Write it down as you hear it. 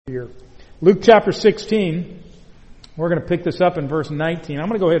here. Luke chapter 16, we're going to pick this up in verse 19. I'm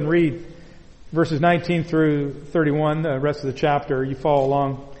going to go ahead and read verses 19 through 31, the rest of the chapter. You follow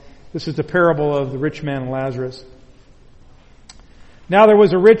along. This is the parable of the rich man and Lazarus. Now there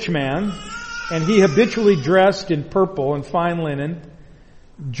was a rich man, and he habitually dressed in purple and fine linen,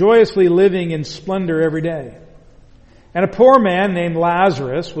 joyously living in splendor every day. And a poor man named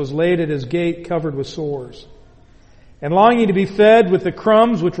Lazarus was laid at his gate covered with sores, and longing to be fed with the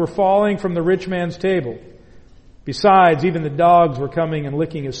crumbs which were falling from the rich man's table. Besides, even the dogs were coming and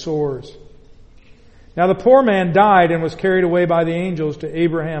licking his sores. Now the poor man died and was carried away by the angels to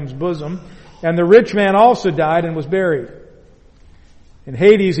Abraham's bosom, and the rich man also died and was buried. In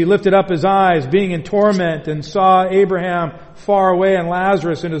Hades he lifted up his eyes, being in torment, and saw Abraham far away and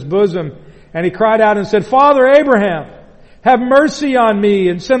Lazarus in his bosom. And he cried out and said, Father Abraham, have mercy on me,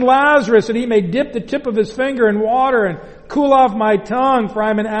 and send Lazarus, that he may dip the tip of his finger in water and cool off my tongue, for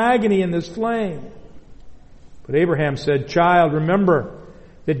I am in agony in this flame. But Abraham said, Child, remember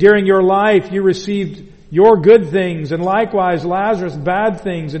that during your life you received your good things, and likewise Lazarus bad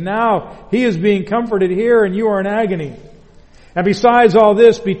things, and now he is being comforted here, and you are in agony. And besides all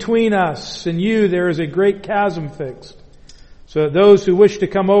this, between us and you there is a great chasm fixed, so that those who wish to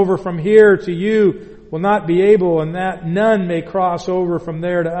come over from here to you will not be able, and that none may cross over from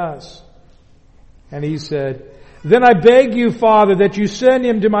there to us. And he said, Then I beg you, Father, that you send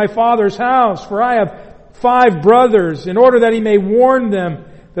him to my father's house, for I have 5 brothers, in order that he may warn them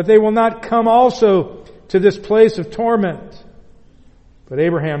that they will not come also to this place of torment. But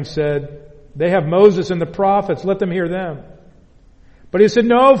Abraham said, They have Moses and the prophets, let them hear them. But he said,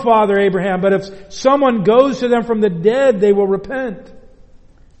 No, Father Abraham, but if someone goes to them from the dead, they will repent.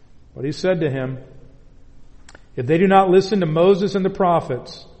 But he said to him, If they do not listen to Moses and the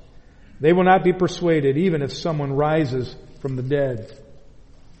prophets, they will not be persuaded, even if someone rises from the dead.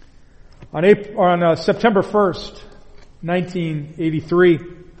 On September 1st, 1983,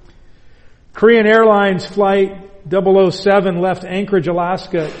 Korean Airlines Flight 007 left Anchorage,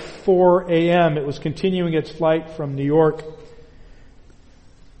 Alaska at 4 a.m. It was continuing its flight from New York.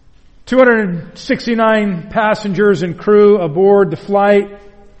 269 passengers and crew aboard the flight.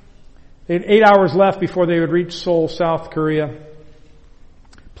 They had 8 hours left before they would reach Seoul, South Korea.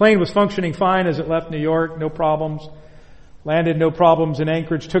 Plane was functioning fine as it left New York, no problems. Landed no problems in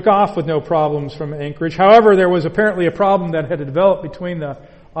Anchorage, took off with no problems from Anchorage. However, there was apparently a problem that had developed between the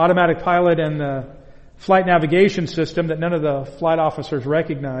automatic pilot and the flight navigation system that none of the flight officers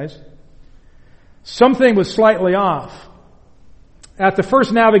recognized. Something was slightly off. At the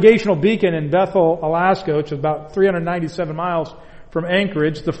first navigational beacon in Bethel, Alaska, which is about 397 miles from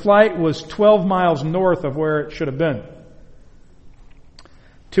Anchorage, the flight was 12 miles north of where it should have been.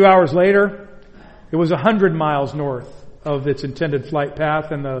 2 hours later, it was 100 miles north of its intended flight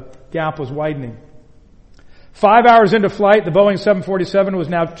path, and the gap was widening. 5 hours into flight, the Boeing 747 was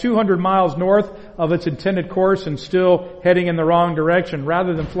now 200 miles north of its intended course and still heading in the wrong direction.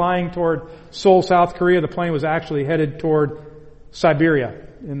 Rather than flying toward Seoul, South Korea, the plane was actually headed toward Siberia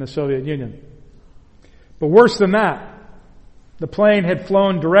in the Soviet Union. But worse than that, the plane had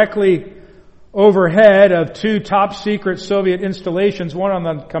flown directly overhead of 2 top-secret Soviet installations, one on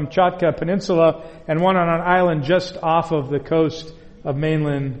the Kamchatka Peninsula and one on an island just off of the coast of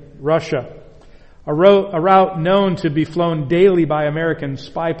mainland Russia. A route known to be flown daily by American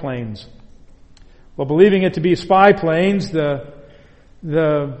spy planes. Well, believing it to be spy planes,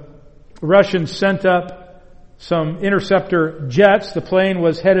 the Russians sent up some interceptor jets. The plane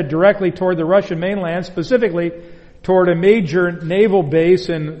was headed directly toward the Russian mainland, specifically toward a major naval base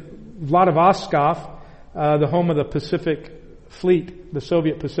in Vladivostok, the home of the Pacific Fleet, the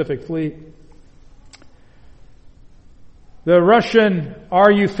Soviet Pacific Fleet. The Russian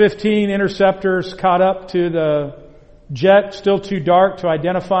RU-15 interceptors caught up to the jet, still too dark to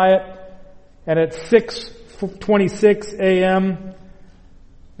identify it, and at 6:26 a.m.,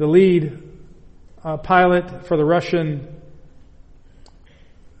 the lead pilot for the Russian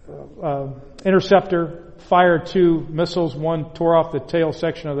interceptor fired 2 missiles. One tore off the tail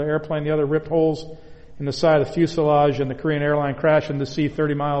section of the airplane. The other ripped holes in the side of the fuselage, and the Korean airline crashed into the sea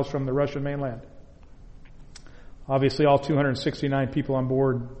 30 miles from the Russian mainland. Obviously, all 269 people on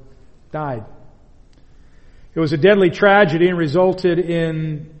board died. It was a deadly tragedy and resulted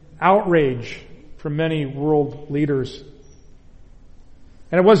in outrage from many world leaders.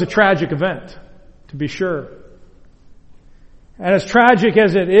 And it was a tragic event, to be sure. And as tragic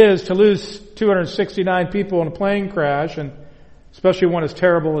as it is to lose 269 people in a plane crash, and especially one as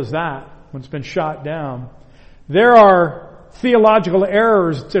terrible as that, when it's been shot down, there are theological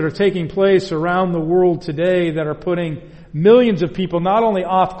errors that are taking place around the world today that are putting millions of people not only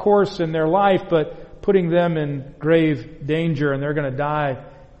off course in their life, but putting them in grave danger, and they're going to die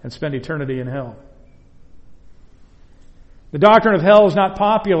and spend eternity in hell. The doctrine of hell is not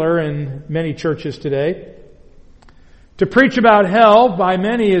popular in many churches today. To preach about hell by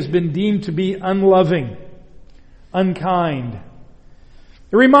many has been deemed to be unloving, unkind.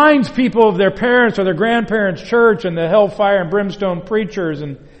 It reminds people of their parents' or their grandparents' church and the hellfire and brimstone preachers,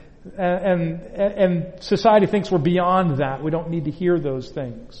 and society thinks we're beyond that. We don't need to hear those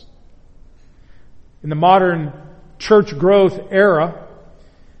things. In the modern church growth era,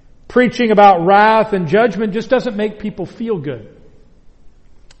 preaching about wrath and judgment just doesn't make people feel good.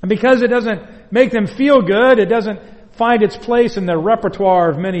 And because it doesn't make them feel good, it doesn't find its place in the repertoire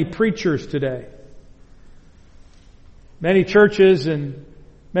of many preachers today. Many churches and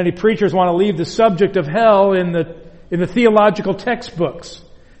many preachers want to leave the subject of hell in the theological textbooks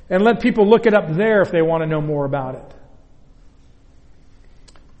and let people look it up there if they want to know more about it.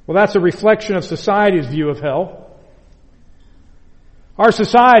 Well, that's a reflection of society's view of hell. Our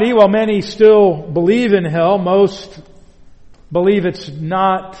society, while many still believe in hell, most believe it's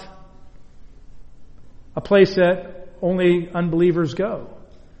not a place that only unbelievers go,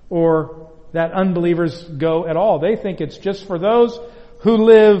 or that unbelievers go at all. They think it's just for those who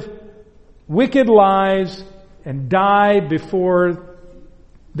live wicked lives and die before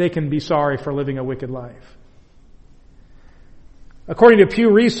they can be sorry for living a wicked life. According to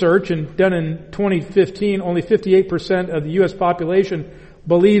Pew Research, and done in 2015, only 58% of the U.S. population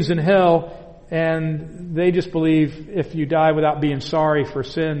believes in hell, and they just believe if you die without being sorry for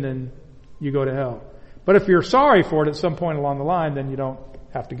sin, then you go to hell. But if you're sorry for it at some point along the line, then you don't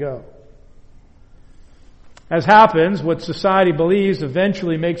have to go. As happens, what society believes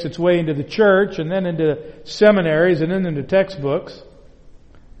eventually makes its way into the church, and then into seminaries, and then into textbooks.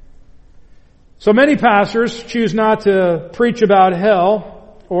 So many pastors choose not to preach about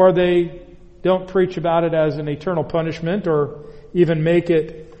hell, or they don't preach about it as an eternal punishment, or even make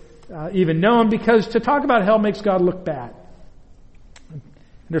it even known, because to talk about hell makes God look bad.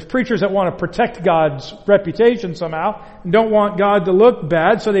 There's preachers that want to protect God's reputation somehow and don't want God to look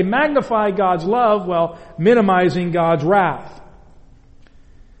bad, so they magnify God's love while minimizing God's wrath.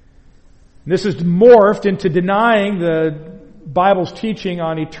 This is morphed into denying the Bible's teaching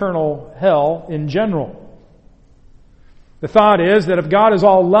on eternal hell in general. The thought is that if God is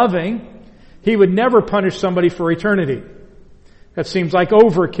all loving, He would never punish somebody for eternity. That seems like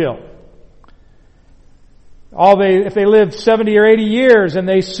overkill. If they lived 70 or 80 years and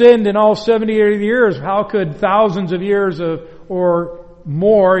they sinned in all 70 or 80 years, how could thousands of years or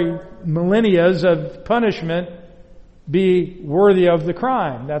more millennia of punishment be worthy of the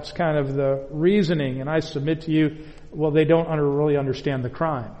crime? That's kind of the reasoning. And I submit to you, well, they don't really understand the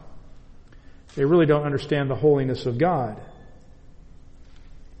crime. They really don't understand the holiness of God.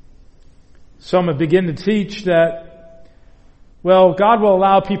 Some have begun to teach that, well, God will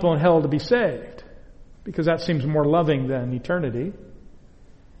allow people in hell to be saved, because that seems more loving than eternity.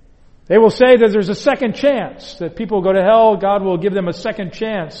 They will say that there's a second chance, that people go to hell, God will give them a second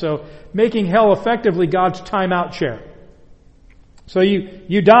chance. So making hell effectively God's timeout chair. So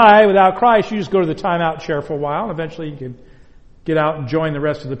you die without Christ, you just go to the timeout chair for a while, and eventually you can get out and join the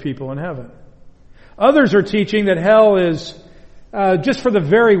rest of the people in heaven. Others are teaching that hell is just for the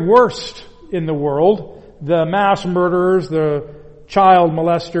very worst in the world, the mass murderers, the child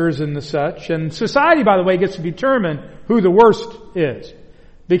molesters and the such. And society, by the way, gets to determine who the worst is.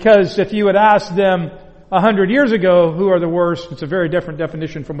 Because if you had asked them 100 years ago who are the worst, it's a very different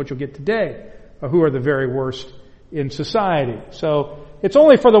definition from what you'll get today of who are the very worst in society. So it's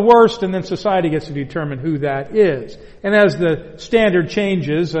only for the worst, and then society gets to determine who that is. And as the standard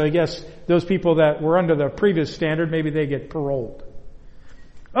changes, I guess those people that were under the previous standard, maybe they get paroled.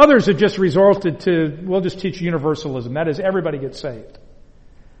 Others have just resorted to, we'll just teach universalism. That is, everybody gets saved.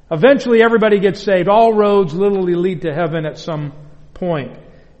 Eventually everybody gets saved. All roads literally lead to heaven at some point.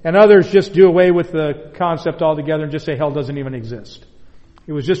 And others just do away with the concept altogether and just say hell doesn't even exist.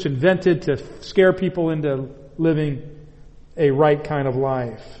 It was just invented to scare people into living a right kind of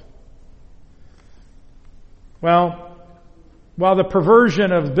life. Well, while the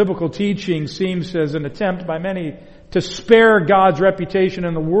perversion of biblical teaching seems as an attempt by many to spare God's reputation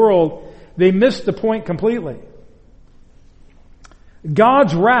in the world, they miss the point completely.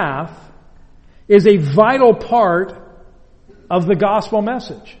 God's wrath is a vital part of the gospel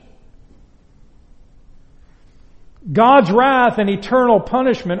message. God's wrath and eternal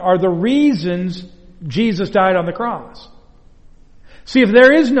punishment are the reasons Jesus died on the cross. See, if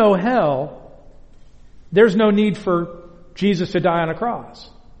there is no hell, there's no need for Jesus to die on a cross.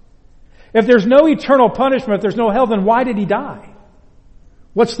 If there's no eternal punishment, if there's no hell, then why did He die?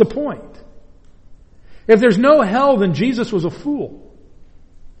 What's the point? If there's no hell, then Jesus was a fool.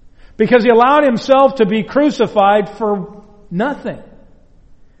 Because He allowed Himself to be crucified for nothing.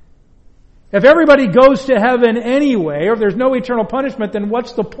 If everybody goes to heaven anyway, or if there's no eternal punishment, then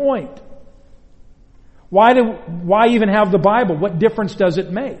what's the point? Why even have the Bible? What difference does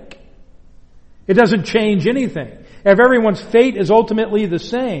it make? It doesn't change anything. If everyone's fate is ultimately the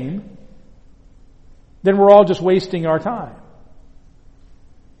same, then we're all just wasting our time.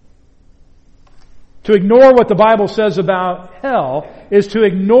 To ignore what the Bible says about hell is to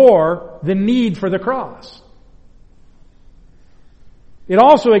ignore the need for the cross. It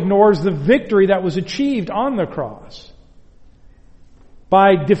also ignores the victory that was achieved on the cross.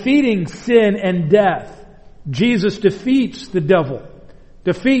 By defeating sin and death, Jesus defeats the devil,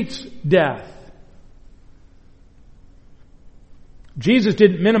 defeats death. Jesus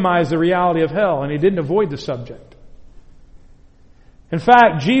didn't minimize the reality of hell, and He didn't avoid the subject. In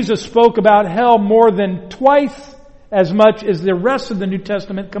fact, Jesus spoke about hell more than twice as much as the rest of the New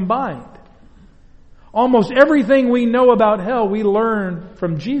Testament combined. Almost everything we know about hell, we learn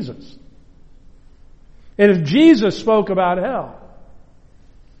from Jesus. And if Jesus spoke about hell,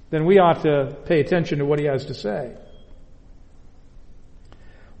 then we ought to pay attention to what He has to say.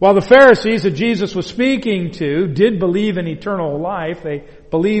 While the Pharisees that Jesus was speaking to did believe in eternal life, they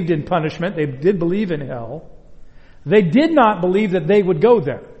believed in punishment, they did believe in hell, they did not believe that they would go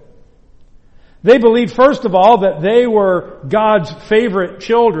there. They believed, first of all, that they were God's favorite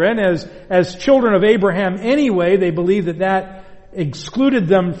children. As children of Abraham anyway, they believed that excluded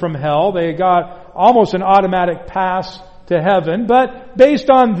them from hell. They got almost an automatic pass to heaven. But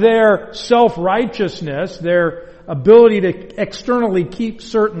based on their self-righteousness, their ability to externally keep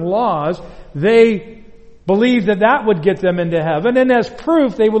certain laws, they believed that would get them into heaven. And as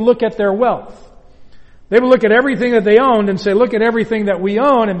proof, they would look at their wealth. They would look at everything that they owned and say, look at everything that we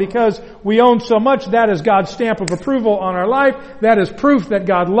own, and because we own so much, that is God's stamp of approval on our life. That is proof that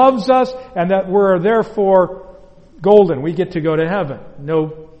God loves us and that we're therefore golden. We get to go to heaven. No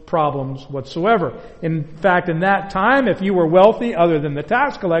problems whatsoever. In fact, in that time, if you were wealthy, other than the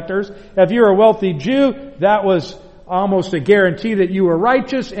tax collectors, if you were a wealthy Jew, that was almost a guarantee that you were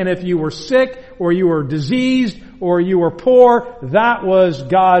righteous, and if you were sick, or you were diseased, or you were poor, that was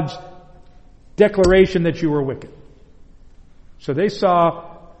God's declaration that you were wicked. So they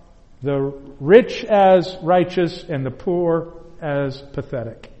saw the rich as righteous and the poor as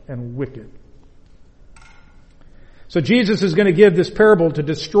pathetic and wicked. So Jesus is going to give this parable to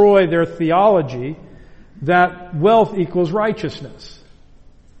destroy their theology that wealth equals righteousness.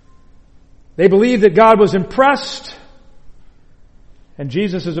 They believed that God was impressed, and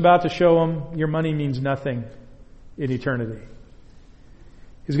Jesus is about to show them your money means nothing in eternity.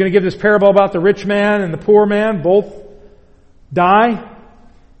 He's going to give this parable about the rich man and the poor man. Both die.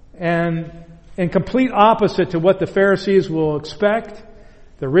 And in complete opposite to what the Pharisees will expect,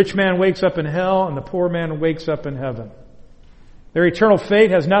 the rich man wakes up in hell and the poor man wakes up in heaven. Their eternal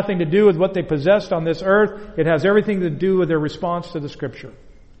fate has nothing to do with what they possessed on this earth. It has everything to do with their response to the Scripture.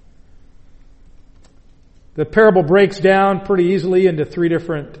 The parable breaks down pretty easily into three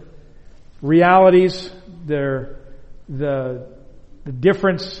different realities. The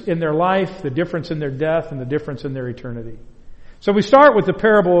difference in their life, the difference in their death, and the difference in their eternity. So we start with the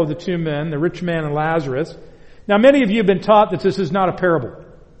parable of the two men, the rich man and Lazarus. Now many of you have been taught that this is not a parable.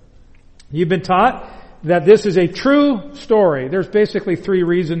 You've been taught that this is a true story. There's basically three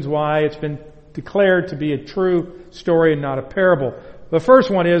reasons why it's been declared to be a true story and not a parable. The first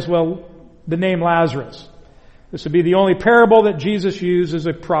one is, the name Lazarus. This would be the only parable that Jesus uses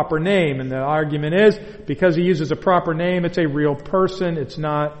a proper name. And the argument is, because He uses a proper name, it's a real person. It's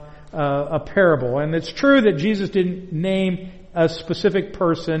not a parable. And it's true that Jesus didn't name a specific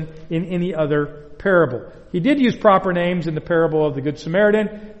person in any other parable. He did use proper names in the parable of the Good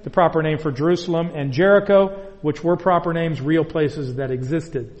Samaritan, the proper name for Jerusalem and Jericho, which were proper names, real places that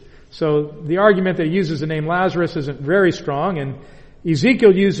existed. So the argument that He uses the name Lazarus isn't very strong, and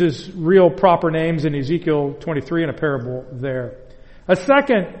Ezekiel uses real proper names in Ezekiel 23 in a parable there. A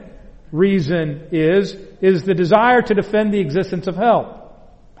second reason is the desire to defend the existence of hell.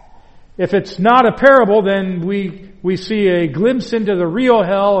 If it's not a parable, then we see a glimpse into the real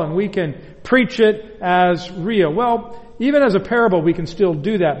hell and we can preach it as real. Well, even as a parable, we can still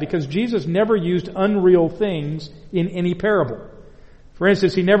do that because Jesus never used unreal things in any parable. For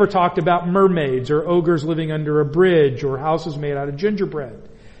instance, He never talked about mermaids or ogres living under a bridge or houses made out of gingerbread.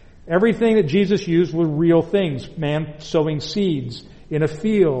 Everything that Jesus used were real things. Man sowing seeds in a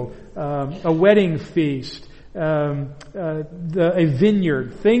field, a wedding feast, a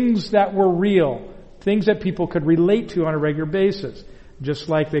vineyard, things that were real, things that people could relate to on a regular basis, just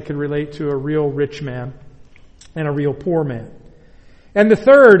like they could relate to a real rich man and a real poor man. And the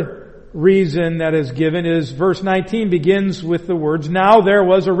third reason that is given is verse 19 begins with the words, "Now there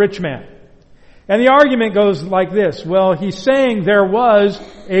was a rich man." And the argument goes like this. Well, he's saying there was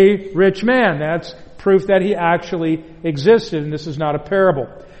a rich man. That's proof that he actually existed, and this is not a parable.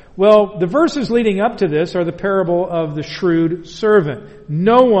 Well, the verses leading up to this are the parable of the shrewd servant.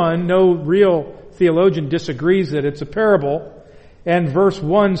 No real theologian disagrees that it's a parable. And verse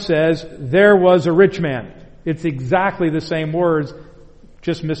 1 says, "There was a rich man." It's exactly the same words,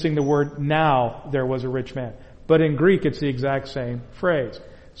 just missing the word "now there was a rich man." But in Greek, it's the exact same phrase.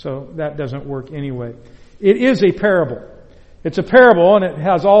 So that doesn't work anyway. It is a parable. It's a parable, and it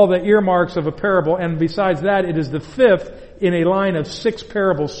has all the earmarks of a parable. And besides that, it is the fifth in a line of 6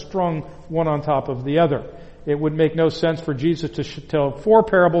 parables strung one on top of the other. It would make no sense for Jesus to tell 4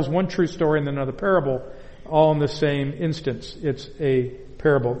 parables, one true story, and then another parable, all in the same instance. It's a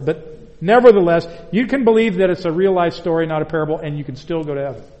parable. But nevertheless, you can believe that it's a real life story, not a parable, and you can still go to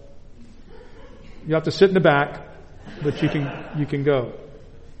heaven. You have to sit in the back, but you can go.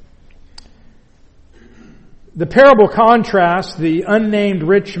 The parable contrasts the unnamed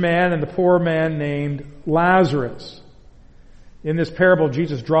rich man and the poor man named Lazarus. In this parable,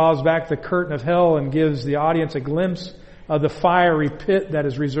 Jesus draws back the curtain of hell and gives the audience a glimpse of the fiery pit that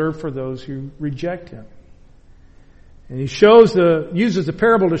is reserved for those who reject Him. And He uses the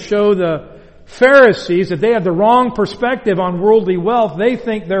parable to show the Pharisees that they have the wrong perspective on worldly wealth. They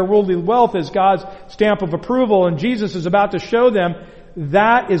think their worldly wealth is God's stamp of approval, and Jesus is about to show them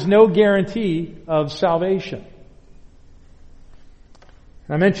that is no guarantee of salvation.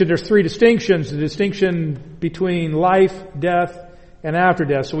 I mentioned there's 3 distinctions. The distinction between life, death, and after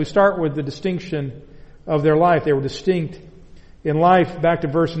death. So we start with the distinction of their life. They were distinct in life. Back to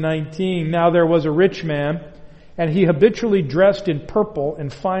verse 19. "Now there was a rich man, and he habitually dressed in purple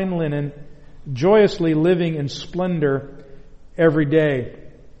and fine linen, joyously living in splendor every day."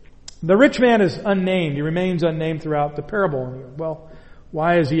 The rich man is unnamed. He remains unnamed throughout the parable. Well,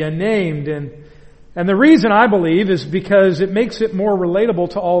 why is he unnamed? And the reason, I believe, is because it makes it more relatable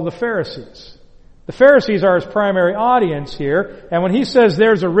to all the Pharisees. The Pharisees are his primary audience here, and when he says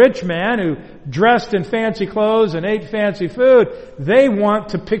there's a rich man who dressed in fancy clothes and ate fancy food, they want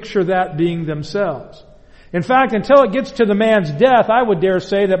to picture that being themselves. In fact, until it gets to the man's death, I would dare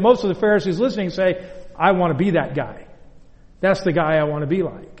say that most of the Pharisees listening say, "I want to be that guy. That's the guy I want to be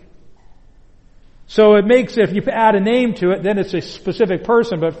like." So it makes, if you add a name to it, then it's a specific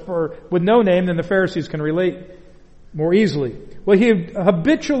person, but with no name, then the Pharisees can relate more easily. Well, he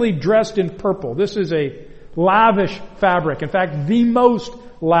habitually dressed in purple. This is a lavish fabric. In fact, the most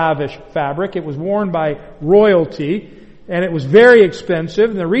lavish fabric. It was worn by royalty, and it was very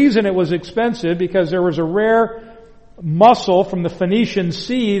expensive. And the reason it was expensive, because there was a rare mussel from the Phoenician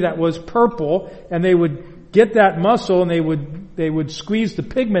Sea that was purple, and they would get that mussel and they would squeeze the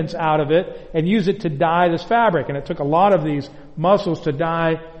pigments out of it and use it to dye this fabric. And it took a lot of these mussels to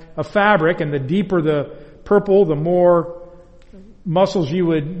dye a fabric, and the deeper the purple, the more mussels you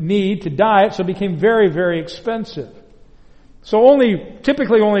would need to dye it, so it became very, very expensive. So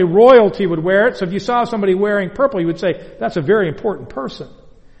typically only royalty would wear it. So if you saw somebody wearing purple, you would say, that's a very important person.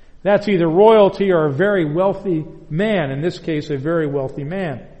 That's either royalty or a very wealthy man. In this case, a very wealthy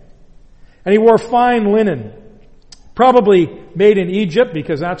man. And he wore fine linen, probably made in Egypt,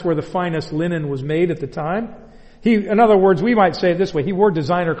 because that's where the finest linen was made at the time. In other words, we might say it this way, he wore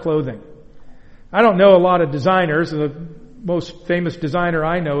designer clothing. I don't know a lot of designers. The most famous designer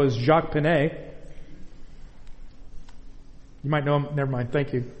I know is Jacques Pinet. You might know him. Never mind.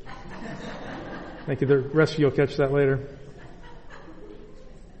 Thank you. Thank you. The rest of you will catch that later.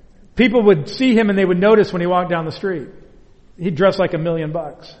 People would see him and they would notice when he walked down the street. He'd dress like $1 million.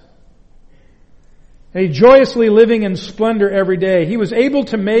 And he joyously living in splendor every day. He was able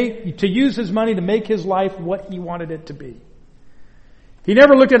to use his money to make his life what he wanted it to be. He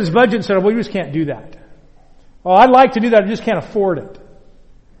never looked at his budget and said, well, we just can't do that. Oh, I'd like to do that, I just can't afford it.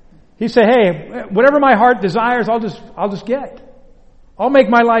 He said, hey, whatever my heart desires, I'll just get. I'll make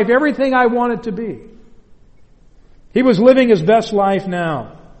my life everything I want it to be. He was living his best life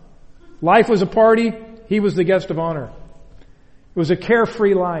now. Life was a party. He was the guest of honor. It was a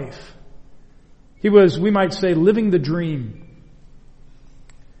carefree life. He was, we might say, living the dream.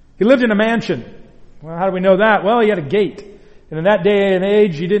 He lived in a mansion. Well, how do we know that? Well, he had a gate. And in that day and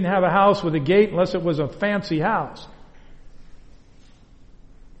age, you didn't have a house with a gate unless it was a fancy house.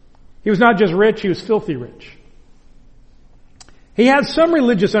 He was not just rich, he was filthy rich. He had some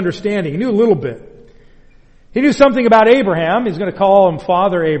religious understanding. He knew a little bit. He knew something about Abraham. He's going to call him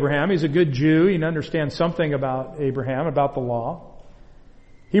Father Abraham. He's a good Jew. He understands something about Abraham, about the law.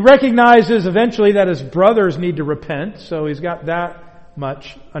 He recognizes eventually that his brothers need to repent, so he's got that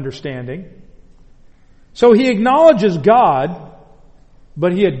much understanding. So he acknowledges God,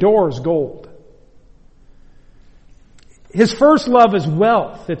 but he adores gold. His first love is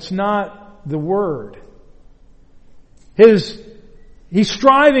wealth. It's not the Word. He's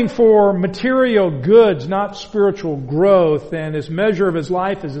striving for material goods, not spiritual growth, and his measure of his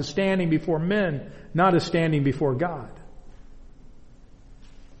life is a standing before men, not a standing before God.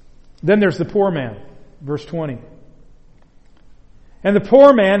 Then there's the poor man, verse 20. And the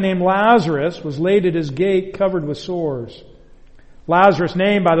poor man named Lazarus was laid at his gate covered with sores. Lazarus'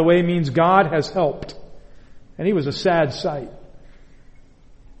 name, by the way, means God has helped. And he was a sad sight.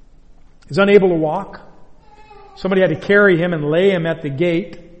 He's unable to walk. Somebody had to carry him and lay him at the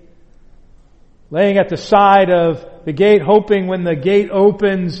gate. Laying at the side of the gate, hoping when the gate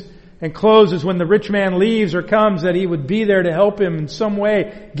opens and closes, when the rich man leaves or comes, that he would be there to help him in some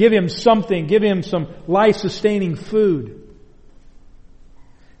way, give him something, give him some life-sustaining food.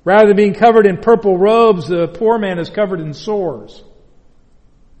 Rather than being covered in purple robes, the poor man is covered in sores.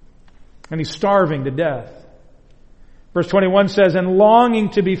 And he's starving to death. Verse 21 says, and longing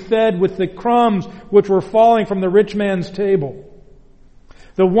to be fed with the crumbs which were falling from the rich man's table.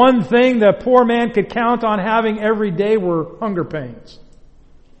 The one thing the poor man could count on having every day were hunger pains.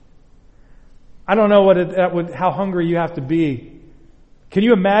 I don't know how hungry you have to be. Can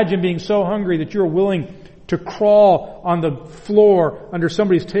you imagine being so hungry that you're willing to crawl on the floor under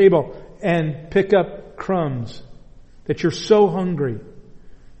somebody's table and pick up crumbs? That you're so hungry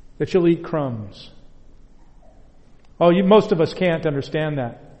that you'll eat crumbs. Most of us can't understand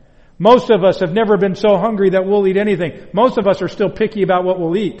that. Most of us have never been so hungry that we'll eat anything. Most of us are still picky about what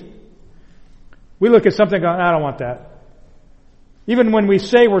we'll eat. We look at something and go, I don't want that. Even when we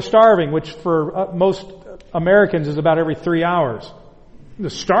say we're starving, which for most Americans is about every 3 hours. I'm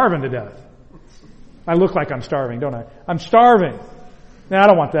just starving to death. I look like I'm starving, don't I? I'm starving. I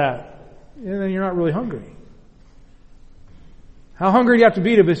don't want that. And then you're not really hungry. How hungry do you have to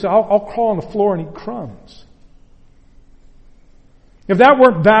be to say, I'll crawl on the floor and eat crumbs? If that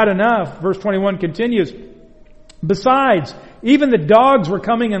weren't bad enough, verse 21 continues, besides, even the dogs were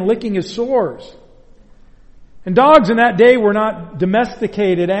coming and licking his sores. And dogs in that day were not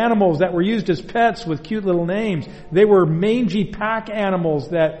domesticated animals that were used as pets with cute little names. They were mangy pack animals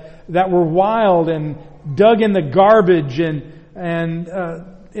that were wild and dug in the garbage and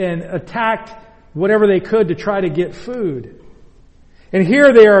attacked whatever they could to try to get food. And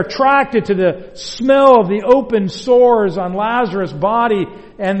here they are attracted to the smell of the open sores on Lazarus' body,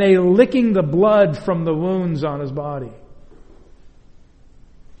 and they licking the blood from the wounds on his body.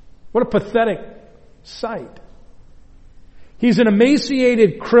 What a pathetic sight. He's an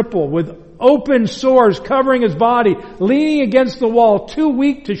emaciated cripple with open sores covering his body, leaning against the wall, too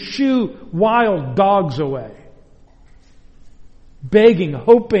weak to shoo wild dogs away. Begging,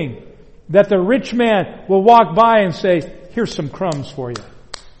 hoping that the rich man will walk by and say, here's some crumbs for you.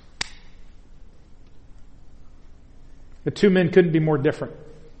 The two men couldn't be more different.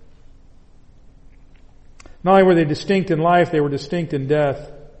 Not only were they distinct in life, they were distinct in death.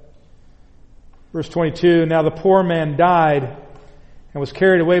 Verse 22, now the poor man died and was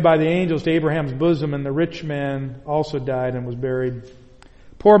carried away by the angels to Abraham's bosom, and the rich man also died and was buried.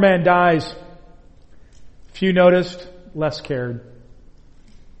 Poor man dies. Few noticed, less cared.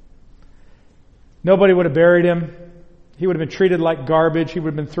 Nobody would have buried him. He would have been treated like garbage. He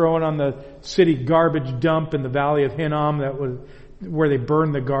would have been thrown on the city garbage dump in the valley of Hinnom, where they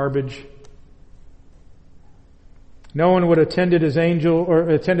burned the garbage. No one would have attended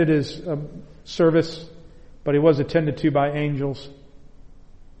his service, but he was attended to by angels.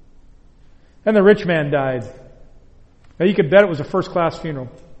 And the rich man died. Now you could bet it was a first-class funeral.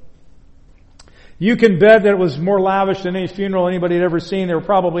 You can bet that it was more lavish than any funeral anybody had ever seen. There were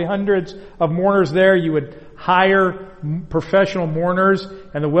probably hundreds of mourners there. You would hire professional mourners,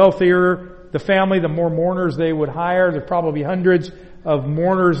 and the wealthier the family, the more mourners they would hire. There were probably hundreds of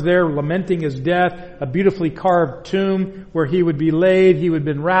mourners there lamenting his death. A beautifully carved tomb where he would be laid. He would have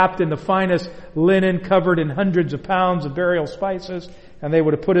been wrapped in the finest linen, covered in hundreds of pounds of burial spices, and they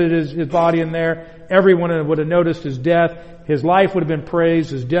would have put his body in there. Everyone would have noticed his death. His life would have been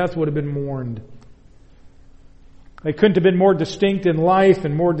praised. His death would have been mourned. They couldn't have been more distinct in life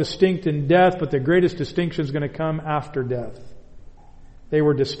and more distinct in death, but the greatest distinction is going to come after death. They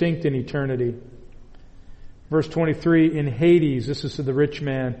were distinct in eternity. Verse 23, in Hades, this is to the rich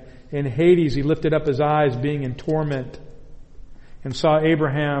man, in Hades he lifted up his eyes being in torment. and saw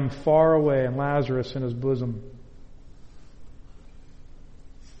Abraham far away and Lazarus in his bosom.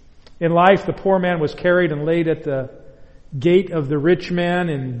 In life, the poor man was carried and laid at the gate of the rich man.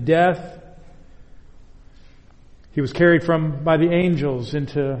 In death, he was carried by the angels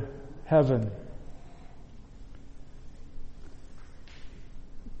into heaven.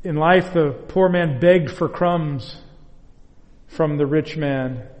 In life, the poor man begged for crumbs from the rich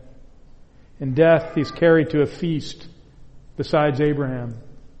man. In death, he's carried to a feast besides Abraham.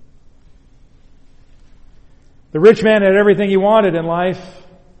 The rich man had everything he wanted in life,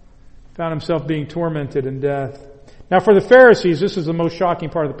 found himself being tormented in death. Now for the Pharisees, this is the most shocking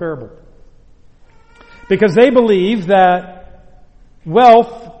part of the parable. Because they believe that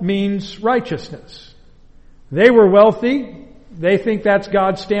wealth means righteousness. They were wealthy. They think that's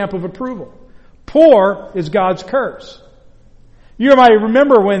God's stamp of approval. Poor is God's curse. You might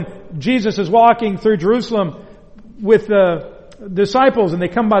remember when Jesus is walking through Jerusalem with the disciples and they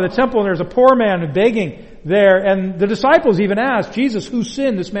come by the temple and there's a poor man begging there, and the disciples even asked Jesus, who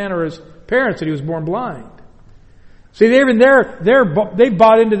sinned, this man or his parents, that he was born blind? See, they've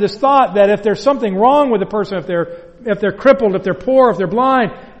bought into this thought that if there's something wrong with a person, if they're crippled, if they're poor, if they're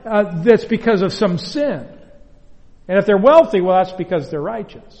blind, that's because of some sin. And if they're wealthy, well, that's because they're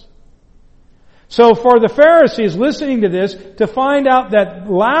righteous. So for the Pharisees listening to this, to find out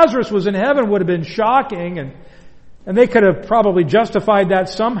that Lazarus was in heaven would have been shocking, and they could have probably justified that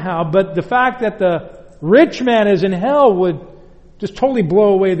somehow, but the fact that the rich man is in hell would just totally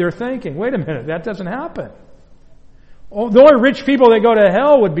blow away their thinking. Wait a minute, that doesn't happen. The only rich people that go to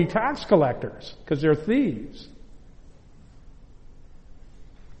hell would be tax collectors, because they're thieves.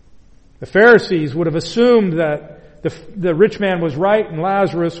 The Pharisees would have assumed that the rich man was right and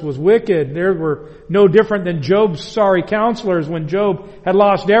Lazarus was wicked. They were no different than Job's sorry counselors when Job had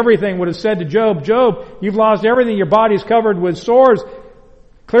lost everything would have said to Job, Job, you've lost everything, your body's covered with sores.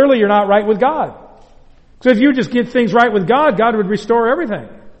 Clearly you're not right with God. So if you just get things right with God, God would restore everything.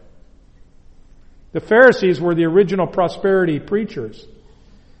 The Pharisees were the original prosperity preachers.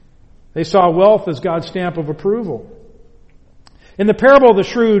 They saw wealth as God's stamp of approval. In the parable of the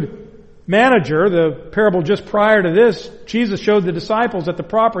shrewd manager, the parable just prior to this, Jesus showed the disciples that the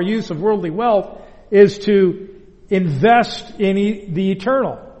proper use of worldly wealth is to invest in the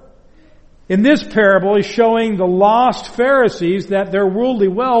eternal. In this parable, he's showing the lost Pharisees that their worldly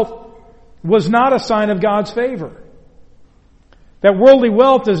wealth was not a sign of God's favor. That worldly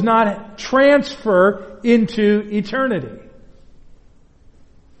wealth does not transfer into eternity.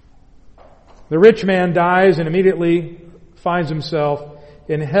 The rich man dies and immediately finds himself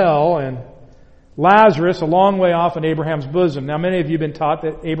in hell, and Lazarus a long way off in Abraham's bosom. Now many of you have been taught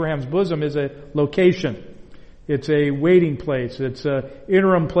that Abraham's bosom is a location. It's a waiting place. It's an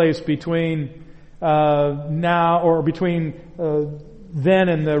interim place between now or between then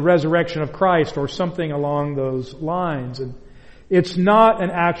and the resurrection of Christ, or something along those lines. And it's not an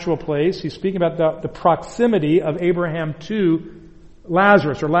actual place. He's speaking about the proximity of Abraham to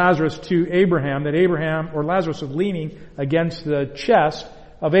Lazarus, or Lazarus to Abraham, that Abraham or Lazarus was leaning against the chest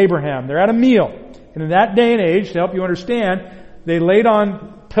of Abraham. They're at a meal. And in that day and age, to help you understand, they laid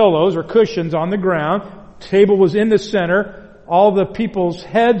on pillows or cushions on the ground. Table was in the center. All the people's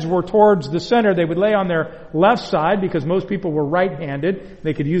heads were towards the center. They would lay on their left side because most people were right-handed.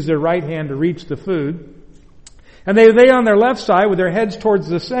 They could use their right hand to reach the food. And they lay on their left side with their heads towards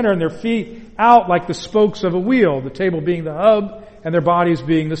the center and their feet out like the spokes of a wheel, the table being the hub and their bodies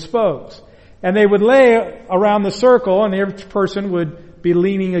being the spokes. And they would lay around the circle, and every person would be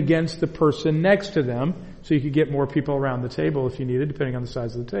leaning against the person next to them, so you could get more people around the table if you needed, depending on the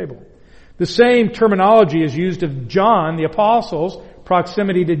size of the table. The same terminology is used of John, the apostle's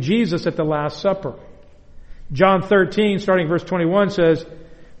proximity to Jesus at the Last Supper. John 13, starting verse 21, says,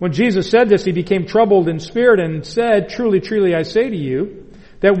 when Jesus said this, he became troubled in spirit and said, truly, truly, I say to you,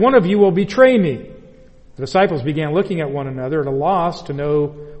 that one of you will betray me. The disciples began looking at one another at a loss to know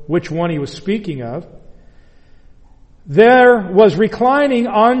which one he was speaking of. There was reclining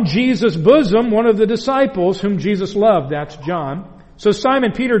on Jesus' bosom one of the disciples whom Jesus loved. That's John. So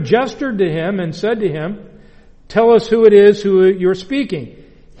Simon Peter gestured to him and said to him, tell us who it is who you're speaking.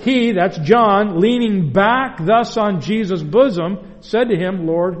 He, that's John, leaning back thus on Jesus' bosom, said to him,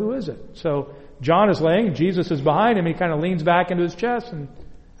 Lord, who is it? So John is laying, Jesus is behind him. He kind of leans back into his chest and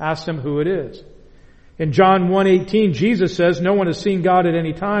asks him who it is. In John 1:18, Jesus says, no one has seen God at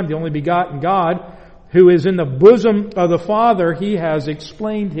any time. The only begotten God, who is in the bosom of the Father, he has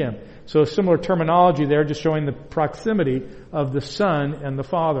explained him. So a similar terminology there, just showing the proximity of the Son and the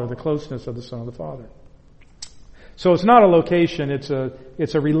Father, the closeness of the Son and the Father. So it's not a location, it's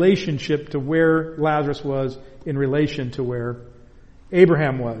a relationship to where Lazarus was in relation to where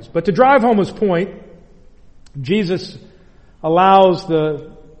Abraham was. But to drive home his point, Jesus allows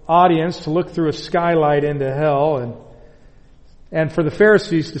the audience to look through a skylight into hell and for the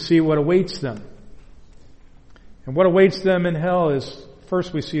Pharisees to see what awaits them. And what awaits them in hell is,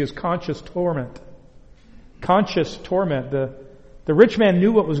 first we see, is conscious torment. Conscious torment. The rich man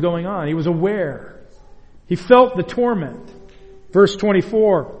knew what was going on. He was aware. He felt the torment. Verse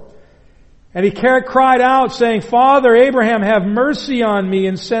 24. And he cried out, saying, Father Abraham, have mercy on me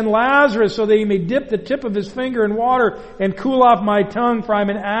and send Lazarus so that he may dip the tip of his finger in water and cool off my tongue, for I'm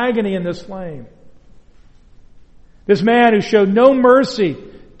in agony in this flame. This man who showed no mercy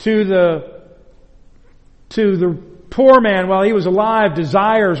to the poor man while he was alive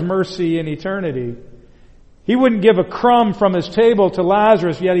desires mercy in eternity. He wouldn't give a crumb from his table to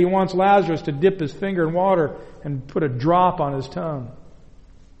Lazarus, yet he wants Lazarus to dip his finger in water and put a drop on his tongue.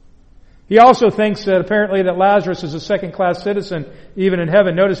 He also thinks that apparently that Lazarus is a second-class citizen even in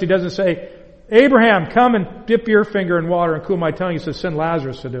heaven. Notice he doesn't say, Abraham, come and dip your finger in water and cool my tongue. He says, send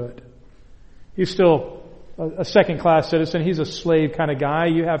Lazarus to do it. He's still a second-class citizen. He's a slave kind of guy.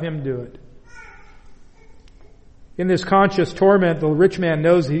 You have him do it. In this conscious torment, the rich man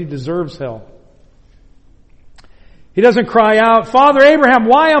knows that he deserves hell. He doesn't cry out, Father Abraham,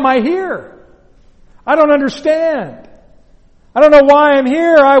 why am I here? I don't understand. I don't know why I'm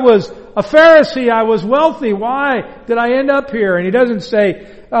here. I was a Pharisee. I was wealthy. Why did I end up here? And he doesn't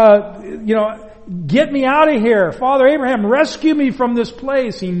say, get me out of here. Father Abraham, rescue me from this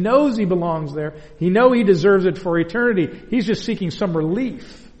place. He knows he belongs there. He knows he deserves it for eternity. He's just seeking some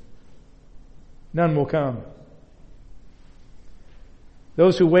relief. None will come.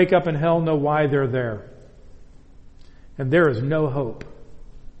 Those who wake up in hell know why they're there. And there is no hope.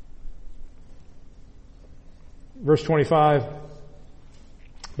 Verse 25.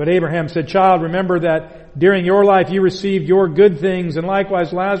 But Abraham said, Child, remember that during your life you received your good things, and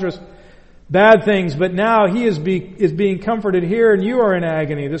likewise Lazarus bad things, but now he is being comforted here and you are in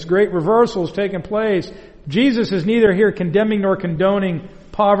agony. This great reversal has taken place. Jesus is neither here condemning nor condoning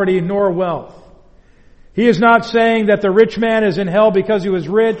poverty nor wealth. He is not saying that the rich man is in hell because he was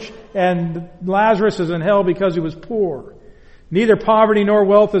rich and Lazarus is in hell because he was poor. Neither poverty nor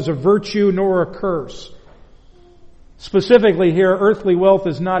wealth is a virtue nor a curse. Specifically here, earthly wealth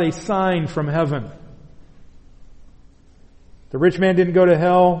is not a sign from heaven. The rich man didn't go to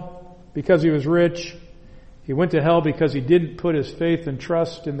hell because he was rich. He went to hell because he didn't put his faith and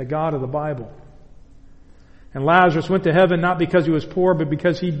trust in the God of the Bible. And Lazarus went to heaven not because he was poor, but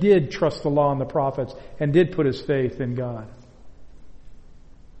because he did trust the law and the prophets and did put his faith in God.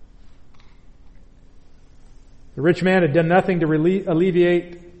 The rich man had done nothing to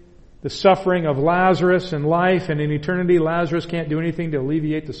alleviate the suffering of Lazarus in life, and in eternity Lazarus can't do anything to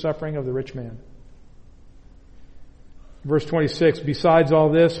alleviate the suffering of the rich man. Verse 26, besides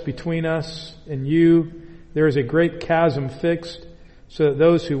all this, between us and you, there is a great chasm fixed, so that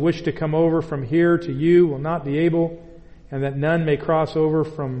those who wish to come over from here to you will not be able, and that none may cross over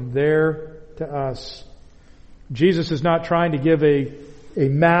from there to us. Jesus is not trying to give a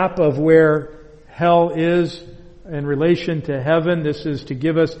map of where hell is in relation to heaven. This is to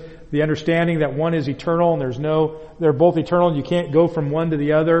give us the understanding that one is eternal and they're both eternal and you can't go from one to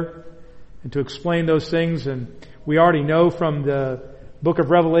the other, and to explain those things. And we already know from the book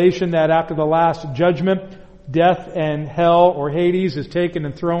of Revelation that after the last judgment, death and hell or Hades is taken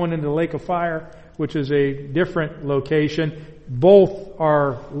and thrown into the lake of fire, which is a different location. Both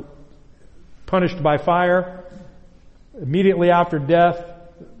are punished by fire. Immediately after death,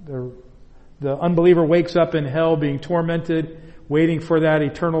 the unbeliever wakes up in hell being tormented, waiting for that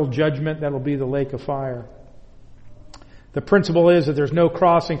eternal judgment that will be the lake of fire. The principle is that there's no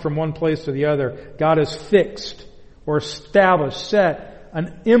crossing from one place to the other. God has fixed or established, set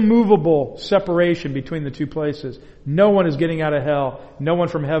an immovable separation between the two places. No one is getting out of hell. No one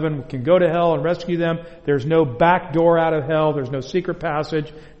from heaven can go to hell and rescue them. There's no back door out of hell. There's no secret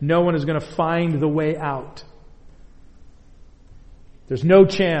passage. No one is going to find the way out. There's no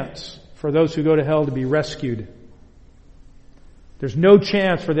chance for those who go to hell to be rescued. There's no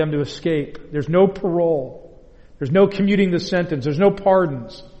chance for them to escape. There's no parole. There's no commuting the sentence. There's no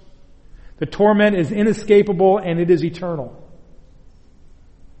pardons. The torment is inescapable and it is eternal.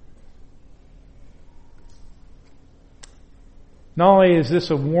 Not only is this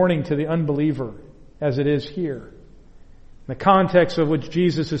a warning to the unbeliever, as it is here, in the context of which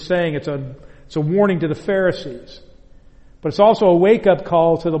Jesus is saying it's a warning to the Pharisees, but it's also a wake-up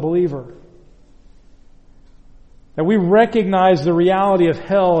call to the believer. That we recognize the reality of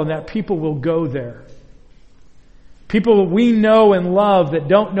hell and that people will go there. People we know and love that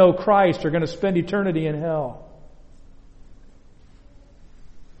don't know Christ are going to spend eternity in hell.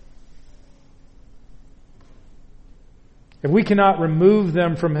 if we cannot remove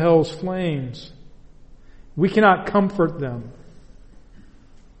them from hell's flames, we cannot comfort them,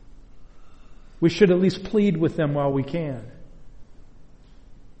 we should at least plead with them while we can,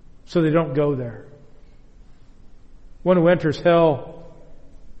 so they don't go there. One who enters hell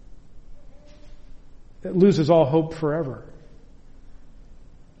loses all hope forever.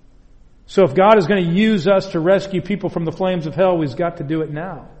 So if God is going to use us to rescue people from the flames of hell, He's got to do it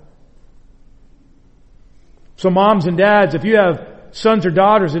now. So moms and dads, if you have sons or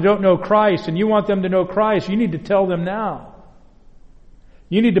daughters that don't know Christ and you want them to know Christ, you need to tell them now.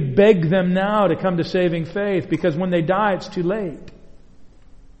 You need to beg them now to come to saving faith, because when they die, it's too late.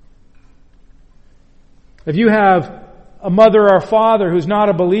 If you have a mother or a father who's not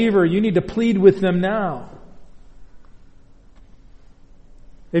a believer, you need to plead with them now.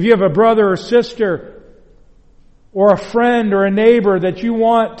 If you have a brother or sister or a friend or a neighbor that you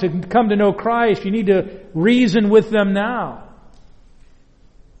want to come to know Christ, you need to reason with them now.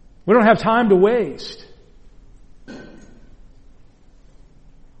 We don't have time to waste.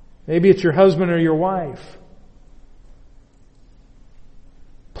 Maybe it's your husband or your wife.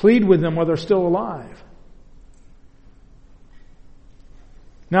 Plead with them while they're still alive.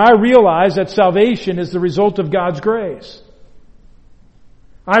 Now I realize that salvation is the result of God's grace.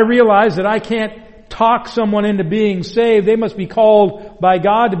 I realize that I can't talk someone into being saved. They must be called by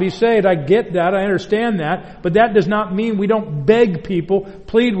God to be saved. I get that. I understand that. But that does not mean we don't beg people,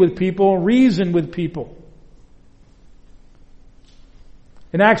 plead with people, reason with people.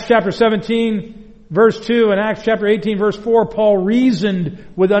 In Acts chapter 17, verse 2, and Acts chapter 18, verse 4, Paul reasoned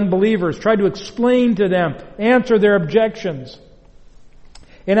with unbelievers, tried to explain to them, answer their objections.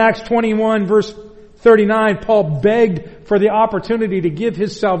 In Acts 21, verse 39, Paul begged for the opportunity to give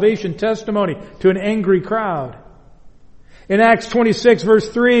his salvation testimony to an angry crowd. In Acts 26, verse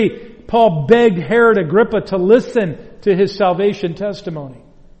 3, Paul begged Herod Agrippa to listen to his salvation testimony.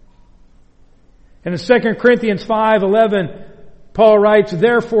 And in 2 Corinthians 5:11, Paul writes,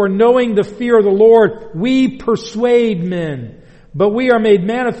 "Therefore, knowing the fear of the Lord, we persuade men. But we are made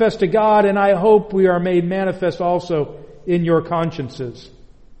manifest to God, and I hope we are made manifest also in your consciences."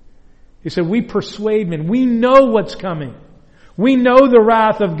 He said, we persuade men. We know what's coming. We know the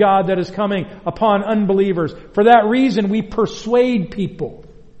wrath of God that is coming upon unbelievers. For that reason, we persuade people.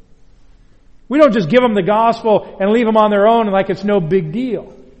 We don't just give them the gospel and leave them on their own like it's no big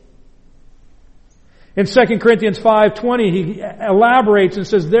deal. In 2 Corinthians 5:20, he elaborates and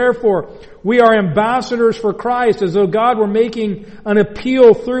says, "Therefore, we are ambassadors for Christ, as though God were making an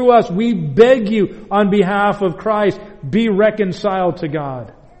appeal through us. We beg you on behalf of Christ, be reconciled to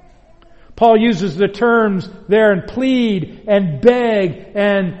God." Paul uses the terms there and plead and beg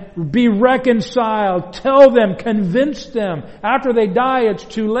and be reconciled. Tell them, convince them. After they die, it's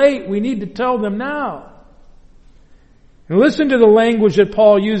too late. We need to tell them now. And listen to the language that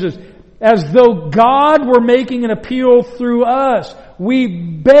Paul uses. As though God were making an appeal through us. We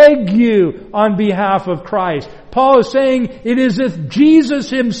beg you on behalf of Christ. Paul is saying it is as if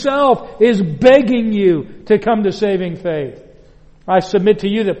Jesus Himself is begging you to come to saving faith. I submit to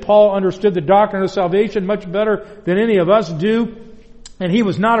you that Paul understood the doctrine of salvation much better than any of us do. And he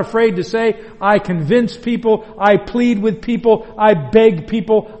was not afraid to say, I convince people, I plead with people, I beg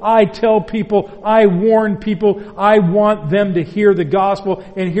people, I tell people, I warn people, I want them to hear the gospel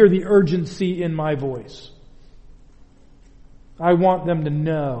and hear the urgency in my voice. I want them to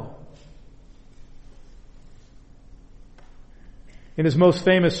know. In his most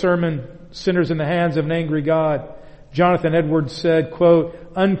famous sermon, Sinners in the Hands of an Angry God, Jonathan Edwards said, quote,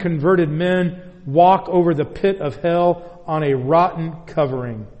 "Unconverted men walk over the pit of hell on a rotten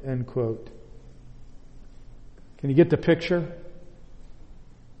covering," end quote. Can you get the picture?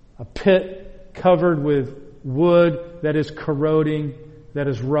 A pit covered with wood that is corroding, that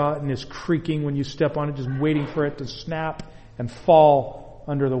is rotten, is creaking when you step on it, just waiting for it to snap and fall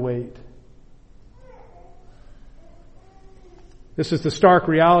under the weight. This is the stark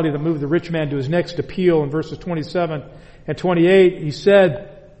reality that moved the rich man to his next appeal in verses 27 and 28. He said,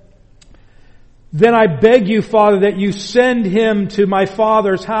 "Then I beg you, Father, that you send him to my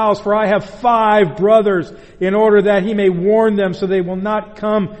father's house, for I have 5 brothers, in order that he may warn them so they will not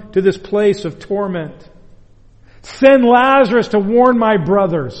come to this place of torment. Send Lazarus to warn my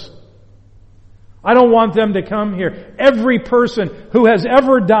brothers. I don't want them to come here." Every person who has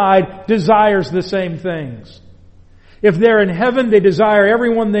ever died desires the same things. If they're in heaven, they desire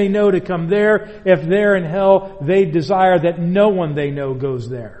everyone they know to come there. If they're in hell, they desire that no one they know goes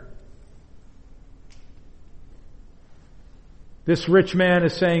there. This rich man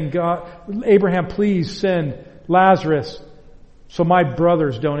is saying, God, Abraham, please send Lazarus so my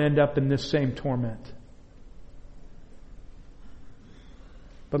brothers don't end up in this same torment.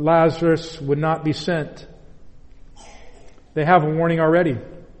 But Lazarus would not be sent. They have a warning already.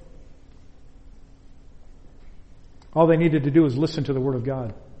 All they needed to do was listen to the Word of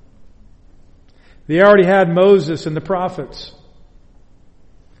God. They already had Moses and the prophets.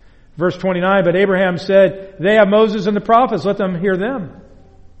 Verse 29, but Abraham said, they have Moses and the prophets, let them hear them.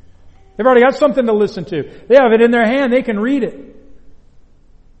 They've already got something to listen to. They have it in their hand, they can read it.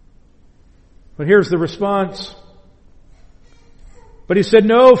 But here's the response. But he said,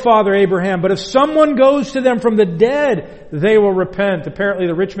 no, Father Abraham, but if someone goes to them from the dead, they will repent. Apparently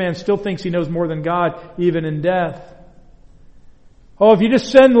the rich man still thinks he knows more than God, even in death. Oh, if you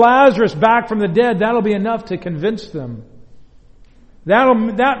just send Lazarus back from the dead, that'll be enough to convince them.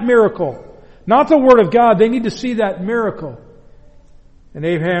 That miracle. Not the Word of God. They need to see that miracle. And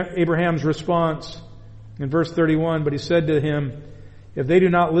Abraham's response in verse 31, but he said to him, if they do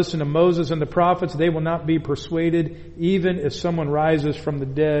not listen to Moses and the prophets, they will not be persuaded, even if someone rises from the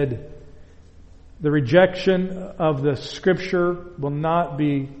dead. The rejection of the Scripture will not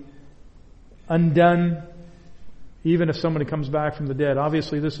be undone, even if somebody comes back from the dead.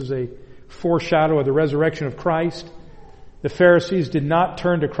 Obviously, this is a foreshadow of the resurrection of Christ. The Pharisees did not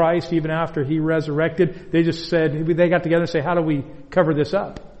turn to Christ even after He resurrected. They just said, they got together and say, how do we cover this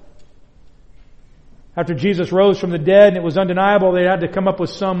up? After Jesus rose from the dead and it was undeniable, they had to come up with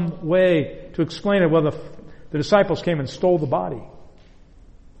some way to explain it. Well, the disciples came and stole the body.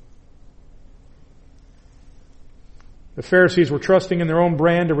 The Pharisees were trusting in their own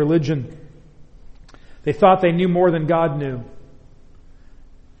brand of religion. They thought they knew more than God knew.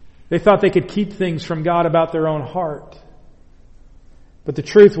 They thought they could keep things from God about their own heart. But the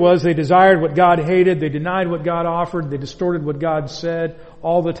truth was they desired what God hated, they denied what God offered, they distorted what God said,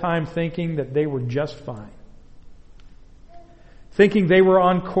 all the time thinking that they were just fine. Thinking they were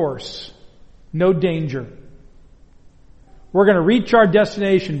on course, no danger. We're going to reach our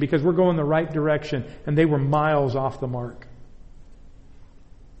destination because we're going the right direction, and they were miles off the mark.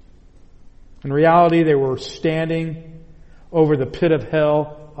 In reality, they were standing over the pit of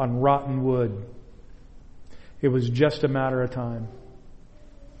hell on rotten wood. It was just a matter of time.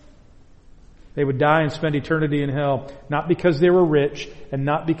 They would die and spend eternity in hell, not because they were rich and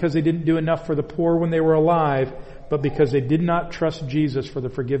not because they didn't do enough for the poor when they were alive, but because they did not trust Jesus for the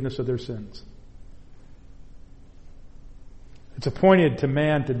forgiveness of their sins. It's appointed to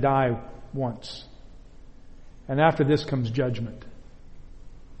man to die once. And after this comes judgment.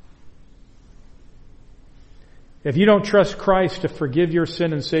 If you don't trust Christ to forgive your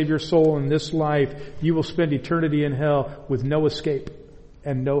sin and save your soul in this life, you will spend eternity in hell with no escape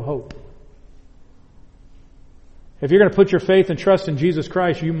and no hope. If you're going to put your faith and trust in Jesus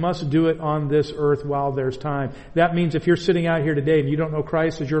Christ, you must do it on this earth while there's time. That means if you're sitting out here today and you don't know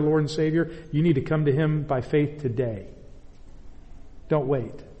Christ as your Lord and Savior, you need to come to Him by faith today. Don't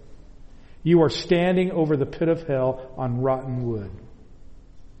wait. You are standing over the pit of hell on rotten wood.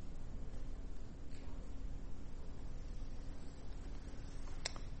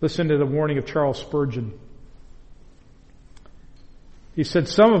 Listen to the warning of Charles Spurgeon. He said,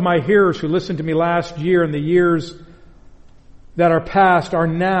 some of my hearers who listened to me last year and the years that are past are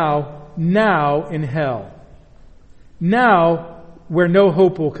now in hell. Now where no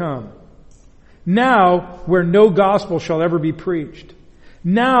hope will come. Now where no gospel shall ever be preached.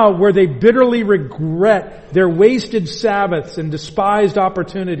 Now where they bitterly regret their wasted Sabbaths and despised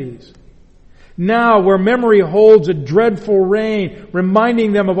opportunities. Now where memory holds a dreadful reign,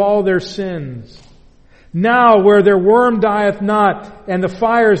 reminding them of all their sins. Now where their worm dieth not, and the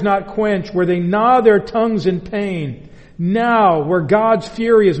fire is not quenched, where they gnaw their tongues in pain. Now where God's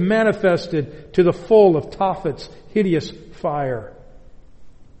fury is manifested to the full of Tophet's hideous fire.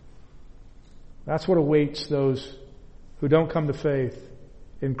 That's what awaits those who don't come to faith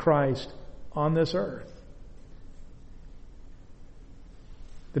in Christ on this earth.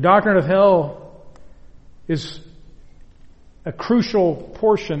 The doctrine of hell is a crucial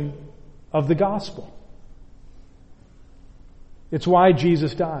portion of the gospel. It's why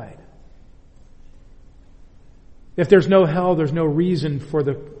Jesus died. If there's no hell, there's no reason for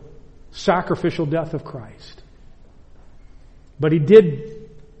the sacrificial death of Christ. But He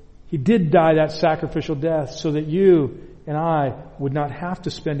did die that sacrificial death so that you and I would not have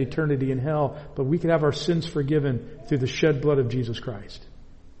to spend eternity in hell, but we could have our sins forgiven through the shed blood of Jesus Christ.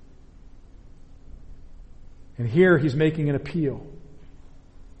 And here He's making an appeal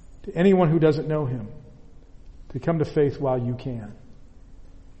to anyone who doesn't know Him to come to faith while you can.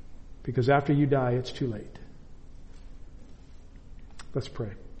 Because after you die, it's too late. Let's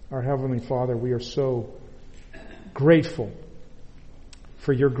pray. Our Heavenly Father, we are so grateful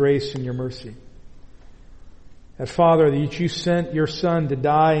for Your grace and Your mercy. That, Father, that you sent your Son to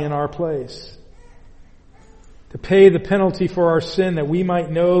die in our place, to pay the penalty for our sin, that we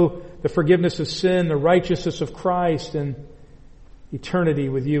might know the forgiveness of sin, the righteousness of Christ, and eternity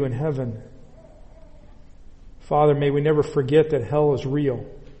with you in heaven. Father, may we never forget that hell is real.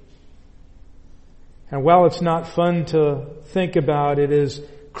 And while it's not fun to think about, it is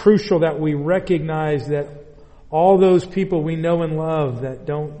crucial that we recognize that all those people we know and love that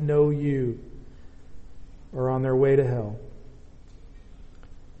don't know you are on their way to hell.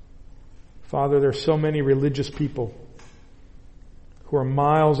 Father, there are so many religious people who are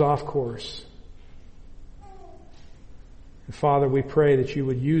miles off course. And Father, we pray that you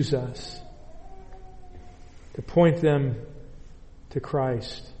would use us to point them to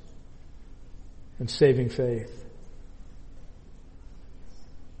Christ and saving faith.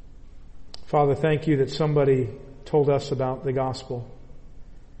 Father, thank you that somebody told us about the gospel.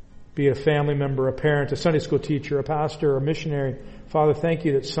 Be it a family member, a parent, a Sunday school teacher, a pastor, or a missionary. Father, thank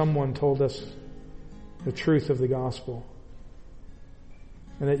you that someone told us the truth of the gospel.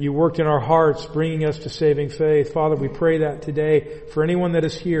 And that you worked in our hearts, bringing us to saving faith. Father, we pray that today for anyone that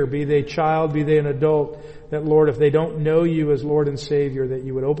is here, be they a child, be they an adult, that, Lord, if they don't know you as Lord and Savior, that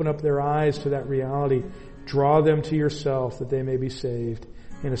you would open up their eyes to that reality, draw them to yourself, that they may be saved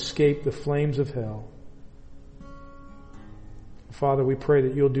and escape the flames of hell. Father, we pray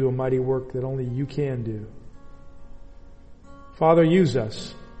that you'll do a mighty work that only you can do. Father, use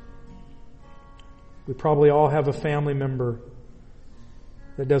us. We probably all have a family member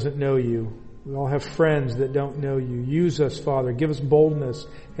that doesn't know you. We all have friends that don't know you. Use us, Father. Give us boldness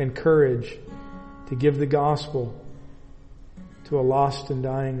and courage to give the gospel to a lost and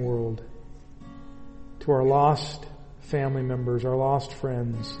dying world, to our lost family members, our lost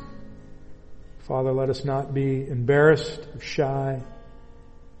friends. Father, let us not be embarrassed or shy,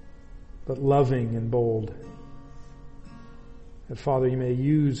 but loving and bold. That, Father, you may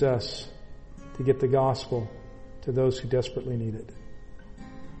use us to get the gospel to those who desperately need it.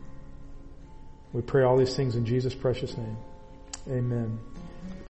 We pray all these things in Jesus' precious name. Amen.